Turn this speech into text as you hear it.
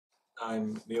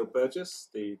I'm Neil Burgess,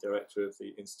 the director of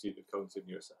the Institute of Cognitive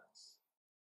Neuroscience.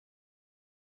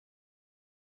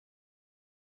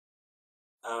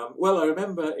 Well, I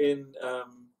remember in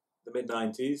the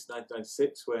mid-90s,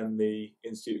 1996, when the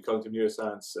Institute of Cognitive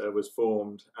Neuroscience was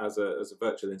formed as a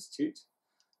virtual institute.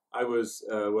 I was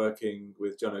working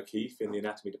with John O'Keefe in the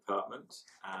anatomy department,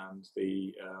 and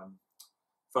the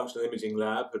functional imaging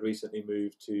lab had recently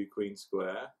moved to Queen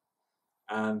Square,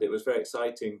 and it was very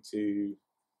exciting to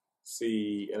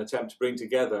see an attempt to bring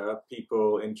together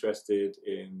people interested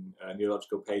in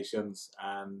neurological patients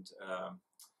and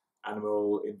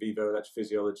animal in vivo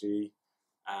electrophysiology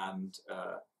and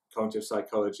cognitive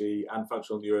psychology and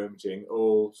functional neuroimaging,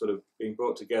 all sort of being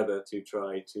brought together to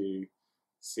try to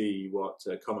see what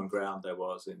common ground there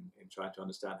was in trying to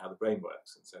understand how the brain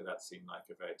works. And so that seemed like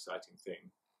a very exciting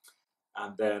thing.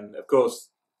 And then, of course,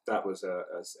 that was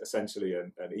essentially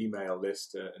an email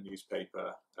list, a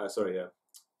newspaper, a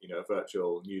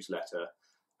virtual newsletter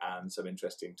and some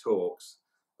interesting talks.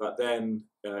 But then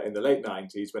in the late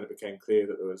 90s, when it became clear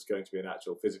that there was going to be an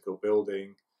actual physical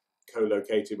building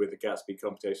co-located with the Gatsby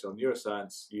Computational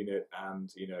Neuroscience Unit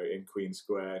and, in Queen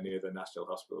Square near the National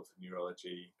Hospital for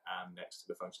Neurology and next to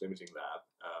the Functional Imaging Lab,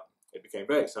 it became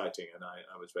very exciting, and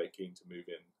I was very keen to move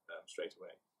in straight away.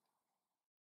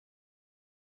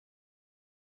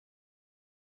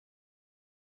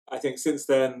 I think since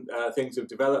then things have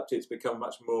developed. It's become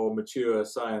much more mature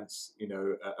science.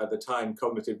 At the time,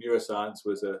 cognitive neuroscience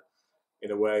was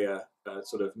in a way a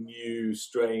sort of new,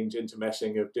 strange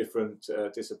intermeshing of different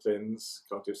disciplines: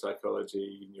 cognitive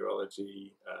psychology,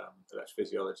 neurology,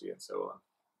 electrophysiology, and so on.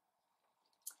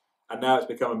 And now it's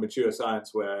become a mature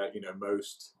science where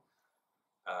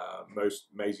most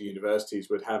major universities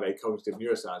would have a cognitive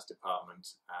neuroscience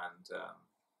department, and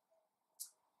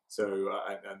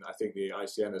I think the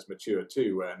ICN has matured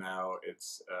too, where now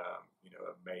it's a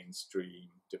mainstream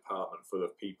department full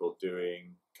of people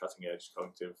doing cutting-edge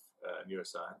cognitive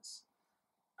neuroscience,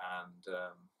 and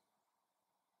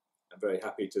I'm very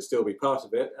happy to still be part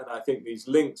of it. And I think these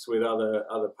links with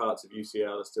other parts of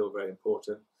UCL are still very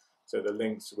important. So the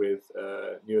links with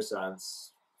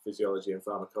neuroscience, physiology, and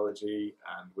pharmacology,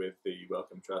 and with the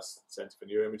Wellcome Trust Centre for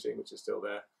Neuroimaging, which is still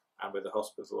there, and with the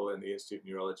hospital and the Institute of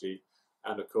Neurology.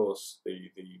 And of course,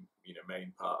 the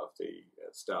main part of the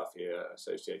staff here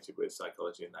associated with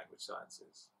psychology and language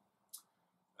sciences.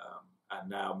 And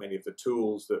now many of the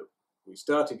tools that we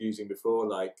started using before,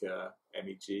 like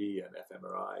MEG and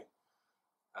fMRI,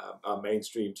 are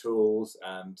mainstream tools,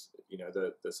 and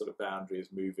the sort of boundary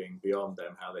is moving beyond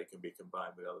them, how they can be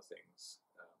combined with other things.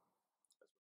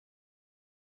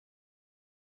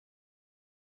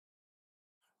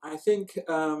 I think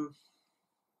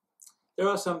there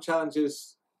are some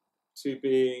challenges to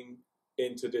being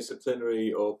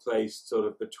interdisciplinary or placed sort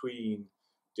of between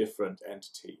different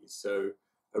entities. So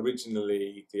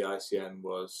originally the ICN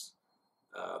was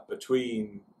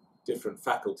between different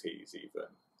faculties even.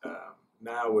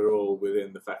 Now we're all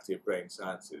within the Faculty of Brain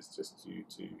Sciences just due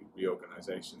to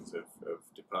reorganizations of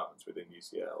departments within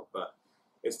UCL. But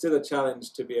it's still a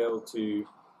challenge to be able to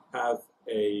have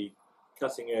a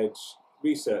cutting-edge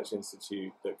research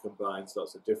institute that combines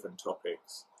lots of different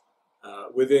topics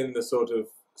within the sort of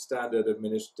standard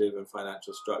administrative and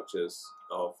financial structures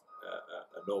of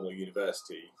a normal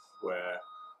university, where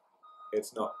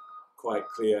it's not quite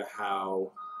clear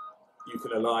how you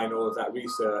can align all of that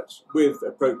research with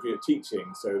appropriate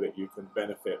teaching so that you can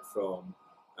benefit from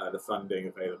the funding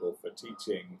available for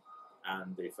teaching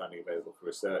and the funding available for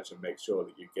research, and make sure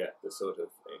that you get the sort of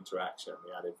interaction,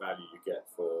 the added value you get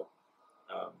for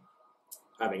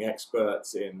having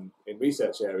experts in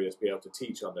research areas be able to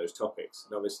teach on those topics.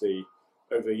 And obviously,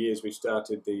 over the years, we've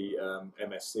started the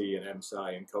MSc and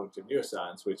MSci in cognitive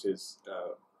neuroscience, which is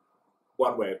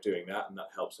one way of doing that, and that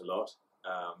helps a lot.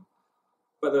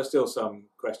 But there are still some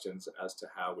questions as to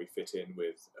how we fit in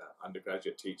with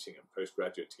undergraduate teaching and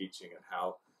postgraduate teaching, and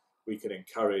how we can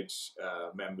encourage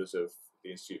members of the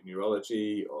Institute of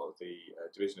Neurology or the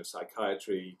Division of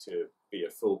Psychiatry to be a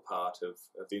full part of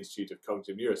the Institute of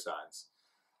Cognitive Neuroscience,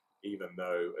 even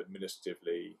though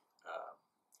administratively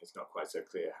it's not quite so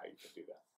clear how you can do that.